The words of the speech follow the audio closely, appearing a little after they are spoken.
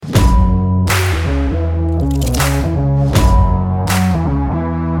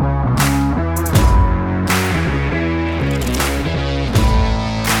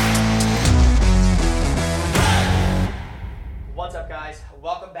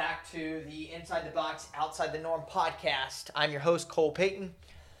to the Inside the Box, Outside the Norm podcast. I'm your host, Cole Payton.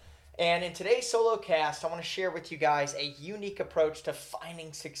 And in today's solo cast, I want to share with you guys a unique approach to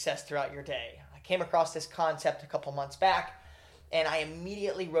finding success throughout your day. I came across this concept a couple months back, and I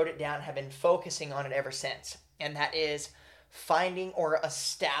immediately wrote it down and have been focusing on it ever since. And that is finding or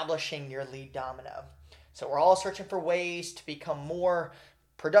establishing your lead domino. So we're all searching for ways to become more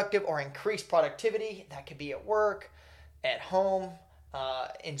productive or increase productivity. That could be at work, at home,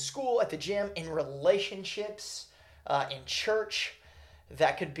 in school, at the gym, in relationships, in church.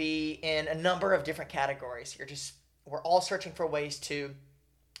 That could be in a number of different categories. We're all searching for ways to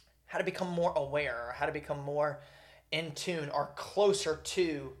how to become more aware, or how to become more in tune or closer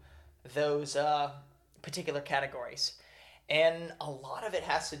to those particular categories. And a lot of it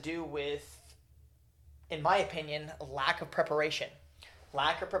has to do with, in my opinion, lack of preparation.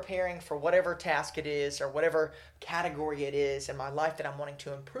 Lack of preparing for whatever task it is or whatever category it is in my life that I'm wanting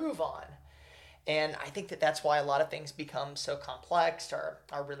to improve on. And I think that that's why a lot of things become so complex or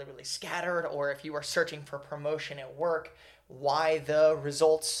are really, really scattered. Or if you are searching for promotion at work, why the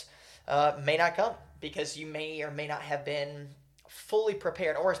results may not come, because you may or may not have been fully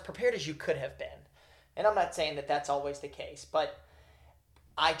prepared or as prepared as you could have been. And I'm not saying that that's always the case, but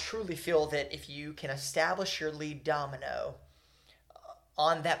I truly feel that if you can establish your lead domino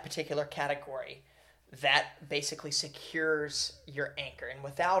on that particular category, that basically secures your anchor. And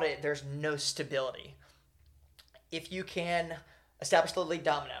without it, there's no stability. If you can establish the lead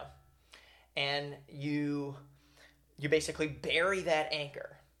domino and you basically bury that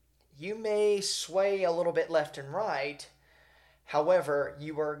anchor, you may sway a little bit left and right. However,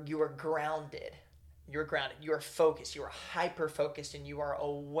 you are grounded. You're grounded. You are focused. You are hyper focused, and you are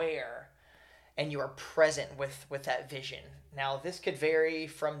aware, and you are present with that vision. Now, this could vary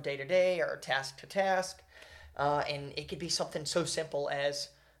from day to day or task to task, and it could be something so simple as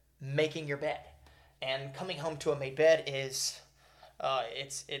making your bed. And coming home to a made bed is,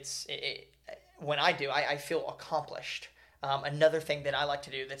 when I do, I feel accomplished. Another thing that I like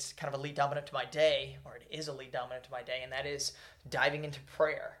to do that's kind of a lead domino to my day, or it is a lead domino to my day, and that is diving into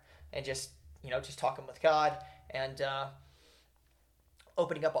prayer and just talking with God and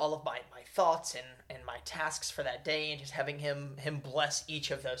opening up all of my thoughts and my tasks for that day, and just having him bless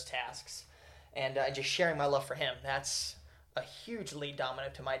each of those tasks, and just sharing my love for him. That's a huge lead domino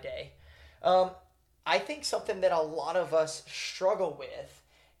to my day. I think something that a lot of us struggle with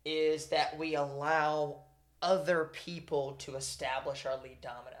is that we allow other people to establish our lead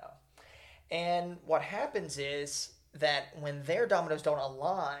domino. And what happens is that when their dominoes don't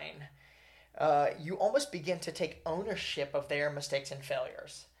align, you almost begin to take ownership of their mistakes and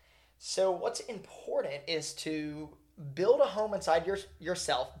failures. So what's important is to build a home inside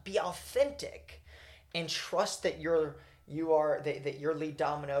yourself, be authentic, and trust that your lead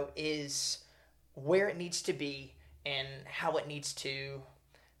domino is where it needs to be and how it needs to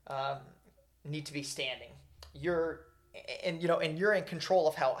be standing. You're in control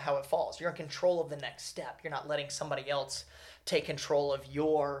of how it falls. You're in control of the next step. You're not letting somebody else take control of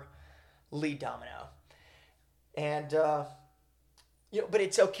your lead domino. And but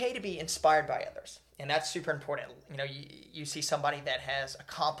it's okay to be inspired by others, and that's super important. You see somebody that has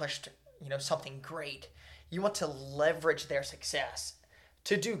accomplished something great. You want to leverage their success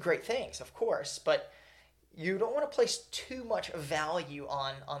to do great things, of course, but you don't want to place too much value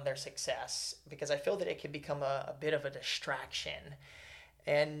on their success, because I feel that it can become a bit of a distraction,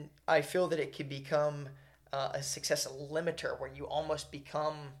 and I feel that it can become a success limiter where you almost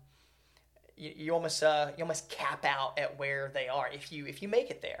become you almost cap out at where they are if you make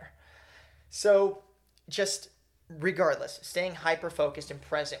it there. So just regardless, staying hyper focused and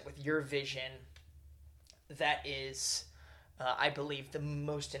present with your vision, that is, I believe, the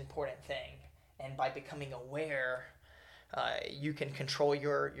most important thing. And by becoming aware, you can control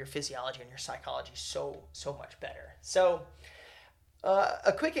your physiology and your psychology so much better. So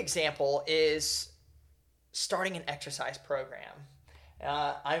a quick example is starting an exercise program.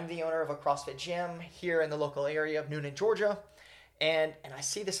 I'm the owner of a CrossFit gym here in the local area of Noonan, Georgia, and I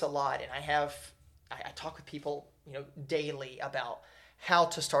see this a lot. And I talk with people daily about how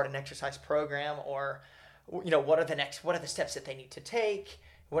to start an exercise program, or what are the steps that they need to take,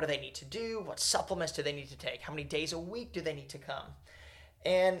 what do they need to do, what supplements do they need to take, how many days a week do they need to come,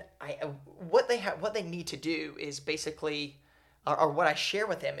 and what they need to do is basically, or what I share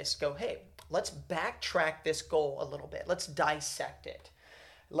with them is go, hey, let's backtrack this goal a little bit. Let's dissect it.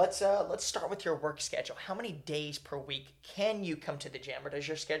 Let's start with your work schedule. How many days per week can you come to the gym, or does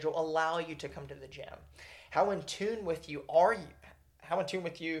your schedule allow you to come to the gym? How in tune with you are you? How in tune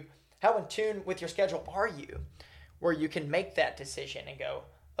with your schedule are you, where you can make that decision and go,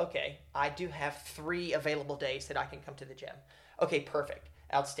 Okay, I do have 3 available days that I can come to the gym. Okay, perfect.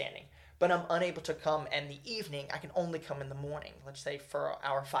 Outstanding. But I'm unable to come in the evening. I can only come in the morning, let's say for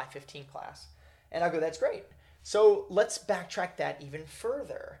our 5:15 class. And I'll go, that's great. So let's backtrack that even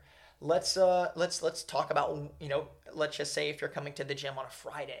further. Let's talk about, let's just say if you're coming to the gym on a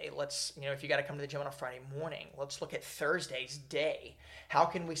Friday, if you got to come to the gym on a Friday morning, let's look at Thursday's day. How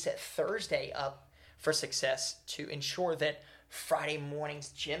can we set Thursday up for success to ensure that Friday morning's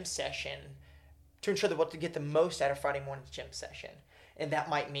gym session, to ensure that what to get the most out of Friday morning's gym session? And that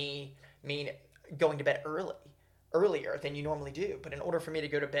might mean going to bed earlier than you normally do. But in order for me to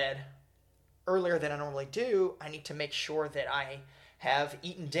go to bed earlier than I normally do, I need to make sure that I have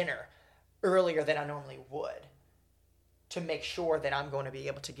eaten dinner earlier than I normally would to make sure that I'm going to be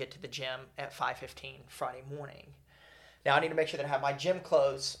able to get to the gym at 5:15 Friday morning. Now I need to make sure that I have my gym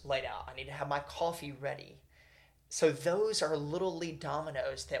clothes laid out. I need to have my coffee ready. So those are little lead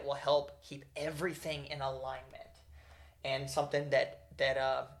dominoes that will help keep everything in alignment, and something that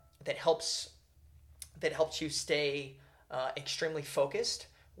helps you stay extremely focused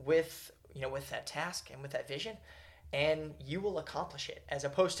with that task and with that vision, and you will accomplish it, as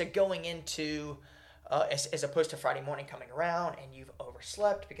opposed to going into as opposed to Friday morning coming around and you've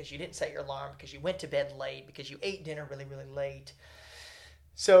overslept because you didn't set your alarm, because you went to bed late, because you ate dinner really, really late.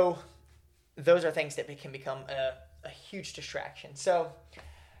 So those are things that can become a huge distraction. So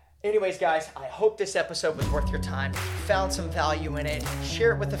anyways, guys, I hope this episode was worth your time. If you found some value in it,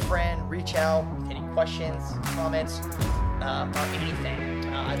 share it with a friend, reach out with any questions, comments, or anything.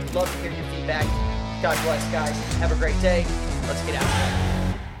 I'd love to hear your feedback. God bless, guys. Have a great day. Let's get out of here.